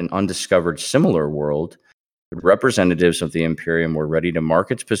encountered an undiscovered similar world, the representatives of the Imperium were ready to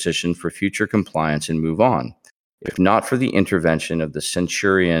mark its position for future compliance and move on, if not for the intervention of the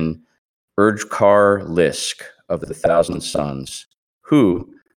centurion Urdkar Lisk of the Thousand Sons,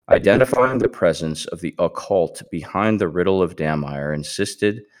 who, identifying the presence of the occult behind the riddle of Damire,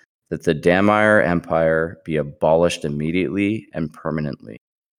 insisted that the Damire Empire be abolished immediately and permanently.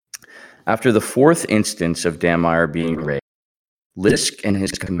 After the fourth instance of Damire being raised, Lisk and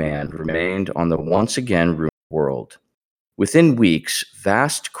his command remained on the once again ruined world. Within weeks,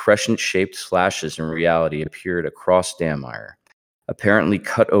 vast crescent-shaped slashes in reality appeared across Damire, apparently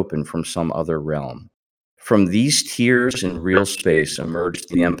cut open from some other realm. From these tears in real space emerged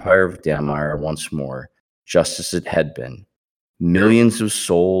the Empire of Damire once more, just as it had been. Millions of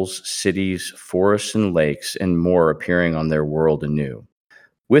souls, cities, forests, and lakes, and more appearing on their world anew.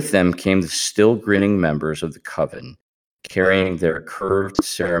 With them came the still grinning members of the Coven, carrying their curved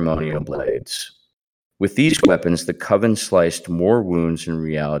ceremonial blades. With these weapons, the Coven sliced more wounds in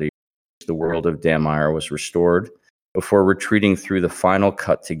reality. The world of Damire was restored before retreating through the final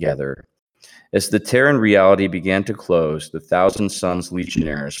cut together. As the tear in reality began to close, the Thousand Sons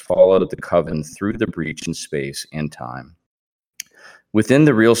legionnaires followed the Coven through the breach in space and time. Within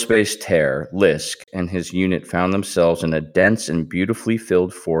the real space tear, Lisk and his unit found themselves in a dense and beautifully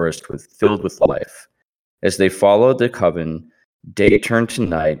filled forest filled with life. As they followed the Coven, day turned to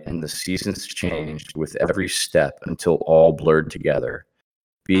night and the seasons changed with every step until all blurred together,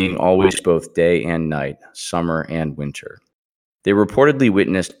 being always both day and night, summer and winter. They reportedly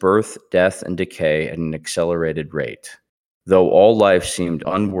witnessed birth, death, and decay at an accelerated rate, though all life seemed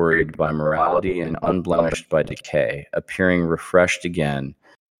unworried by morality and unblemished by decay, appearing refreshed again,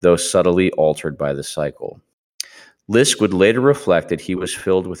 though subtly altered by the cycle. Lisk would later reflect that he was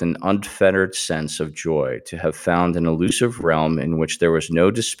filled with an unfettered sense of joy to have found an elusive realm in which there was no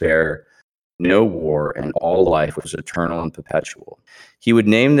despair, no war, and all life was eternal and perpetual. He would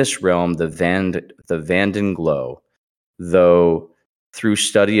name this realm the Vanden Glow, though through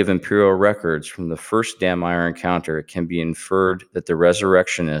study of imperial records from the first Damire encounter, it can be inferred that the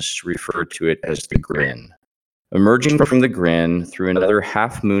resurrectionists referred to it as the Grin. Emerging from the Grin through another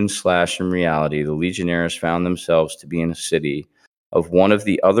half-moon slash in reality, the Legionnaires found themselves to be in a city of one of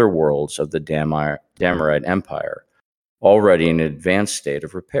the other worlds of the Damirite Empire, already in an advanced state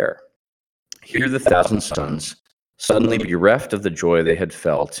of repair. Here the Thousand Sons, suddenly bereft of the joy they had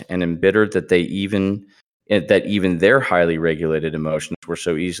felt and embittered that even their highly regulated emotions were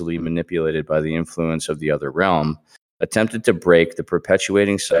so easily manipulated by the influence of the other realm, attempted to break the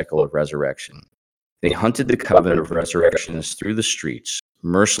perpetuating cycle of resurrection. They hunted the Coven of Resurrectionists through the streets,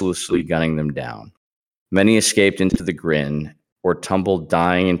 mercilessly gunning them down. Many escaped into the Grin, or tumbled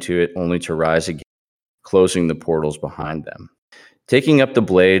dying into it only to rise again, closing the portals behind them. Taking up the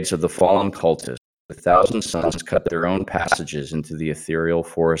blades of the fallen cultists, the Thousand Sons cut their own passages into the ethereal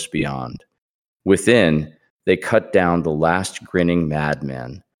forest beyond. Within, they cut down the last grinning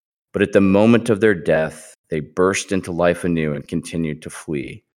madman, but at the moment of their death, they burst into life anew and continued to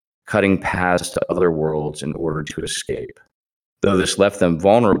flee, cutting paths to other worlds in order to escape, though this left them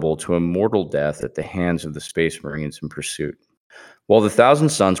vulnerable to a mortal death at the hands of the Space Marines in pursuit. While the Thousand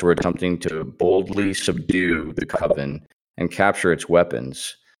Sons were attempting to boldly subdue the Coven and capture its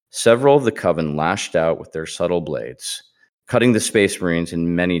weapons, several of the Coven lashed out with their subtle blades, cutting the Space Marines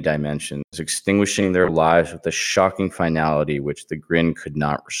in many dimensions, extinguishing their lives with a shocking finality which the Grin could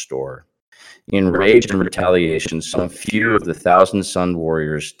not restore. In rage and retaliation, some few of the Thousand Sun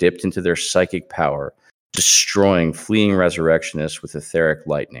warriors dipped into their psychic power, destroying fleeing resurrectionists with etheric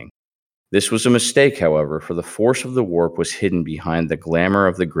lightning. This was a mistake, however, for the force of the warp was hidden behind the glamour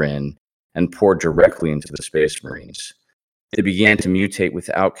of the Grin and poured directly into the Space Marines. They began to mutate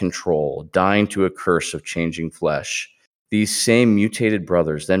without control, dying to a curse of changing flesh. These same mutated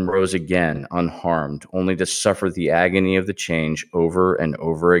brothers then rose again, unharmed, only to suffer the agony of the change over and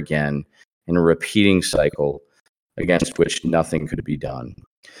over again in a repeating cycle against which nothing could be done.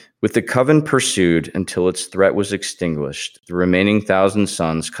 With the Coven pursued until its threat was extinguished, the remaining Thousand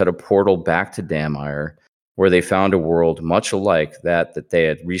Sons cut a portal back to Damire, where they found a world much alike that they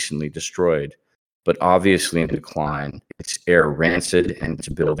had recently destroyed, but obviously in decline, its air rancid and its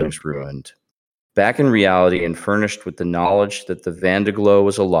buildings ruined. Back in reality and furnished with the knowledge that the Vanderglow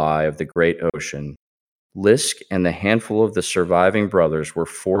was a lie of the great ocean, Lisk and the handful of the surviving brothers were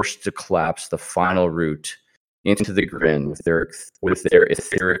forced to collapse the final route into the Grin with their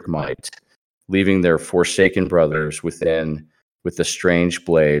etheric might, leaving their forsaken brothers within with the strange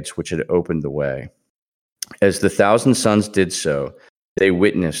blades which had opened the way. As the 1,000 Sons did so, they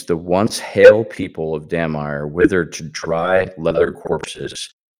witnessed the once hale people of Damire wither to dry leather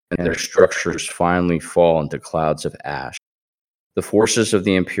corpses, and their structures finally fall into clouds of ash. The forces of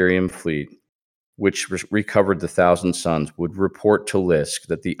the Imperium fleet, which recovered the 1,000 Sons, would report to Lisk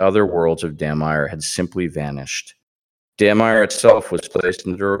that the other worlds of Damire had simply vanished. Damire itself was placed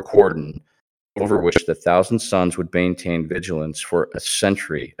under a cordon over which the 1,000 Sons would maintain vigilance for a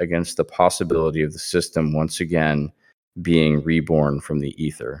century against the possibility of the system once again being reborn from the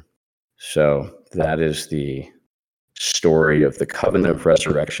ether. So that is the story of the Covenant of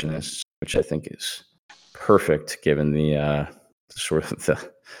Resurrectionists, which I think is perfect given the sort of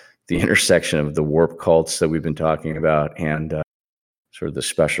the intersection of the warp cults that we've been talking about and sort of the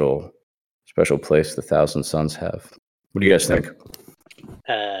special place the 1,000 Sons have. What do you guys think?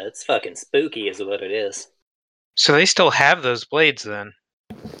 It's fucking spooky is what it is. So they still have those blades then?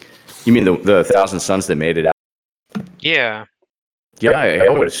 You mean the 1,000 Sons that made it out? Yeah. Yeah, I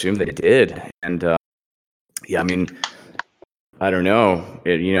would assume they did. And yeah, I mean, I don't know.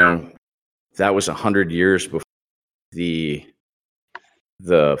 That was 100 years before the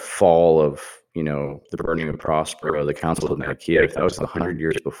fall of, the burning of Prospero, the Council of Nicaea. That was 100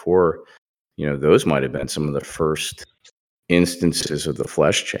 years before, those might have been some of the first instances of the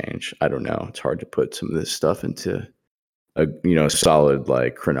flesh change. I don't know. It's hard to put some of this stuff into a, solid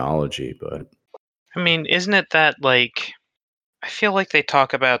like chronology, but I mean, isn't it that like, I feel like they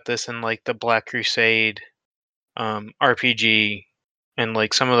talk about this in like the Black Crusade RPG and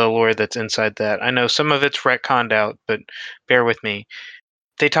like some of the lore that's inside that. I know some of it's retconned out, but bear with me.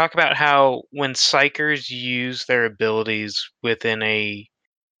 They talk about how when psychers use their abilities within a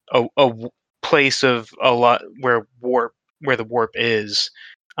place of a lot where the warp is,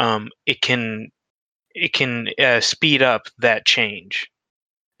 it can speed up that change.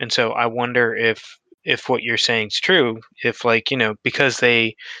 And so I wonder if what you're saying is true, if like, because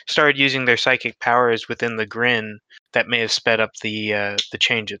they started using their psychic powers within the Grin, that may have sped up the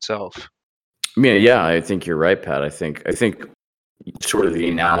change itself. I mean, yeah, I think you're right, Pat. I think sort of the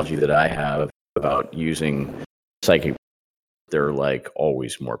analogy that I have about using psychic, they're like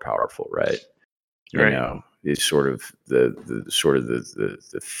always more powerful, right? It's sort of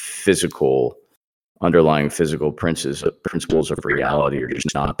the physical underlying physical principles of reality are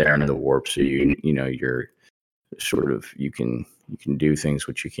just not there in the warp. So you're sort of you can do things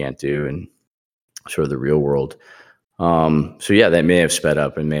which you can't do in sort of the real world. So yeah, that may have sped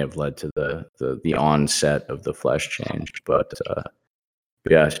up and may have led to the onset of the flesh change. But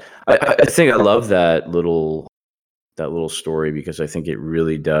yeah, I think I love that little story because I think it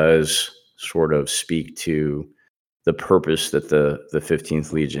really does sort of speak to the purpose that the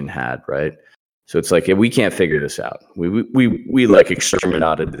 15th Legion had, right? So it's like, if we can't figure this out, we like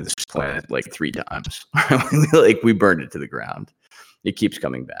exterminated this planet like 3 times. we burned it to the ground. It keeps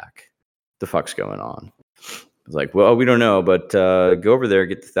coming back. The fuck's going on? It's like, well, we don't know, but go over there,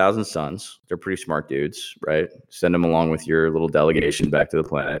 get the 1,000 Sons. They're pretty smart dudes, right? Send them along with your little delegation back to the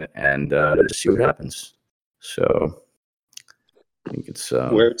planet and just see what happens. So I think it's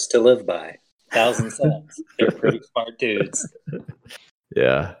words to live by. 1,000 Sons. They're pretty smart dudes.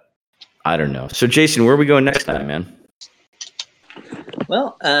 Yeah. I don't know. So, Jason, where are we going next time, man?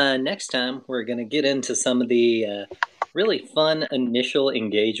 Well, next time we're going to get into some of the really fun initial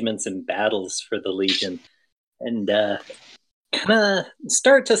engagements and battles for the Legion, and kind of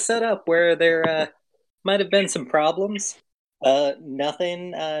start to set up where there might have been some problems.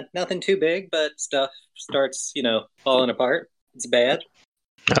 Nothing too big, but stuff starts, falling apart. It's bad.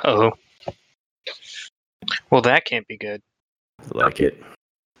 Uh-oh. Well, that can't be good. I like it.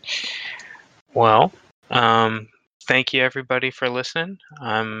 Well, thank you everybody for listening.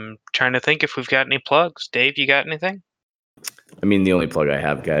 I'm trying to think if we've got any plugs. Dave, you got anything? I mean, the only plug I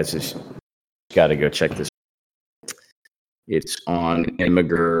have, guys, is got to go check this. It's on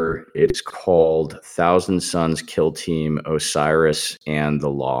Imgur. It's called 1,000 Sons Kill Team Osiris and the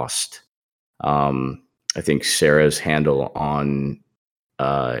Lost. I think Sarah's handle on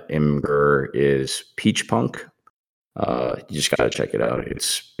Imgur is Peach Punk. You just gotta check it out.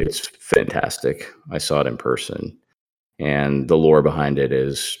 It's fantastic. I saw it in person, and the lore behind it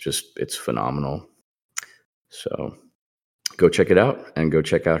is it's phenomenal. So go check it out and go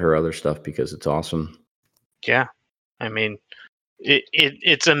check out her other stuff because it's awesome. Yeah, I mean,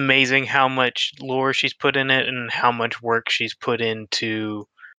 it's amazing how much lore she's put in it and how much work she's put into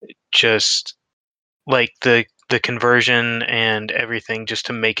just like the conversion and everything just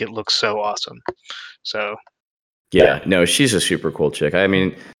to make it look so awesome. So Yeah, no, she's a super cool chick. I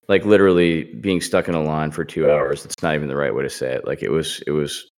mean, like literally being stuck in a line for 2 hours. That's not even the right way to say it. Like it was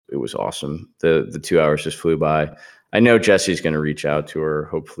awesome. The 2 hours just flew by. I know Jesse's going to reach out to her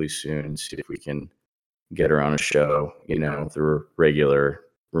hopefully soon and see if we can get her on a show, through a regular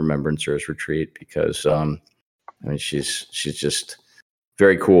Remembrancers retreat, because I mean she's just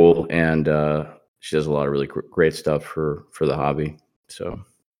very cool, and she does a lot of really great stuff for the hobby. So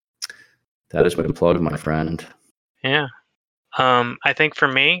that is my plug, my friend. Yeah. I think for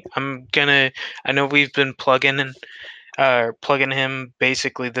me, I know we've been plugging him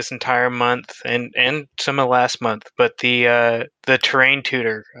basically this entire month and some of last month, but the terrain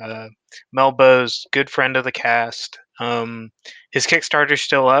tutor, Mel Bowes, good friend of the cast. His Kickstarter's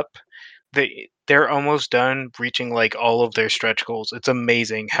still up. They're almost done reaching like all of their stretch goals. It's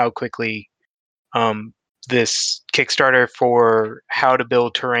amazing how quickly this Kickstarter for how to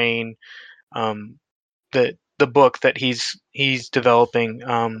build terrain, the book that he's developing,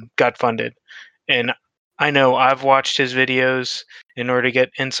 got funded. And I know I've watched his videos in order to get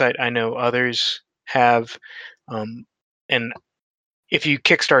insight. I know others have, and if you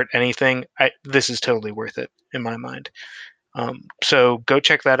kickstart anything, this is totally worth it in my mind. So go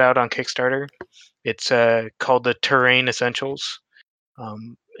check that out on Kickstarter. It's called the Terrain Essentials,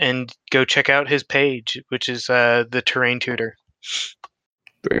 and go check out his page, which is the Terrain Tutor.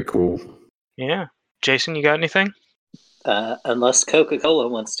 Very cool. Yeah, Jason, you got anything? Unless Coca-Cola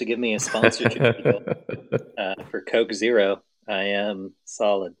wants to give me a sponsorship deal for Coke Zero, I am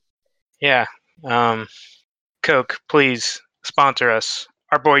solid. Yeah. Coke, please sponsor us.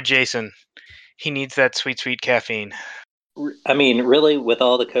 Our boy Jason. He needs that sweet, sweet caffeine. I mean, really, with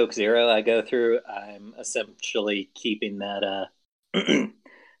all the Coke Zero I go through, I'm essentially keeping that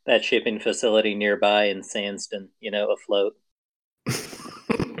that shipping facility nearby in Sandston, afloat.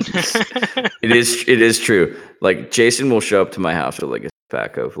 It is true. Like Jason will show up to my house with like a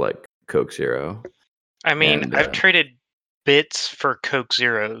pack of like Coke Zero. I mean, I've traded bits for Coke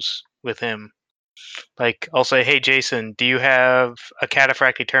Zeros with him. Like, I'll say, "Hey, Jason, do you have a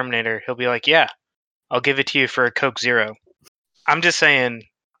Cataphractii Terminator?" He'll be like, "Yeah, I'll give it to you for a Coke Zero." I'm just saying,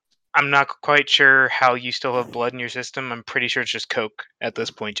 I'm not quite sure how you still have blood in your system. I'm pretty sure it's just Coke at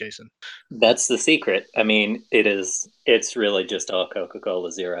this point, Jason. That's the secret. I mean, it's really just all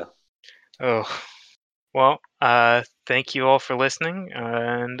Coca-Cola Zero. Oh, well, thank you all for listening,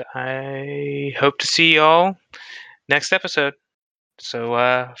 and I hope to see y'all next episode.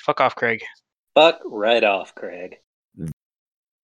 So, fuck off, Craig. Fuck right off, Craig.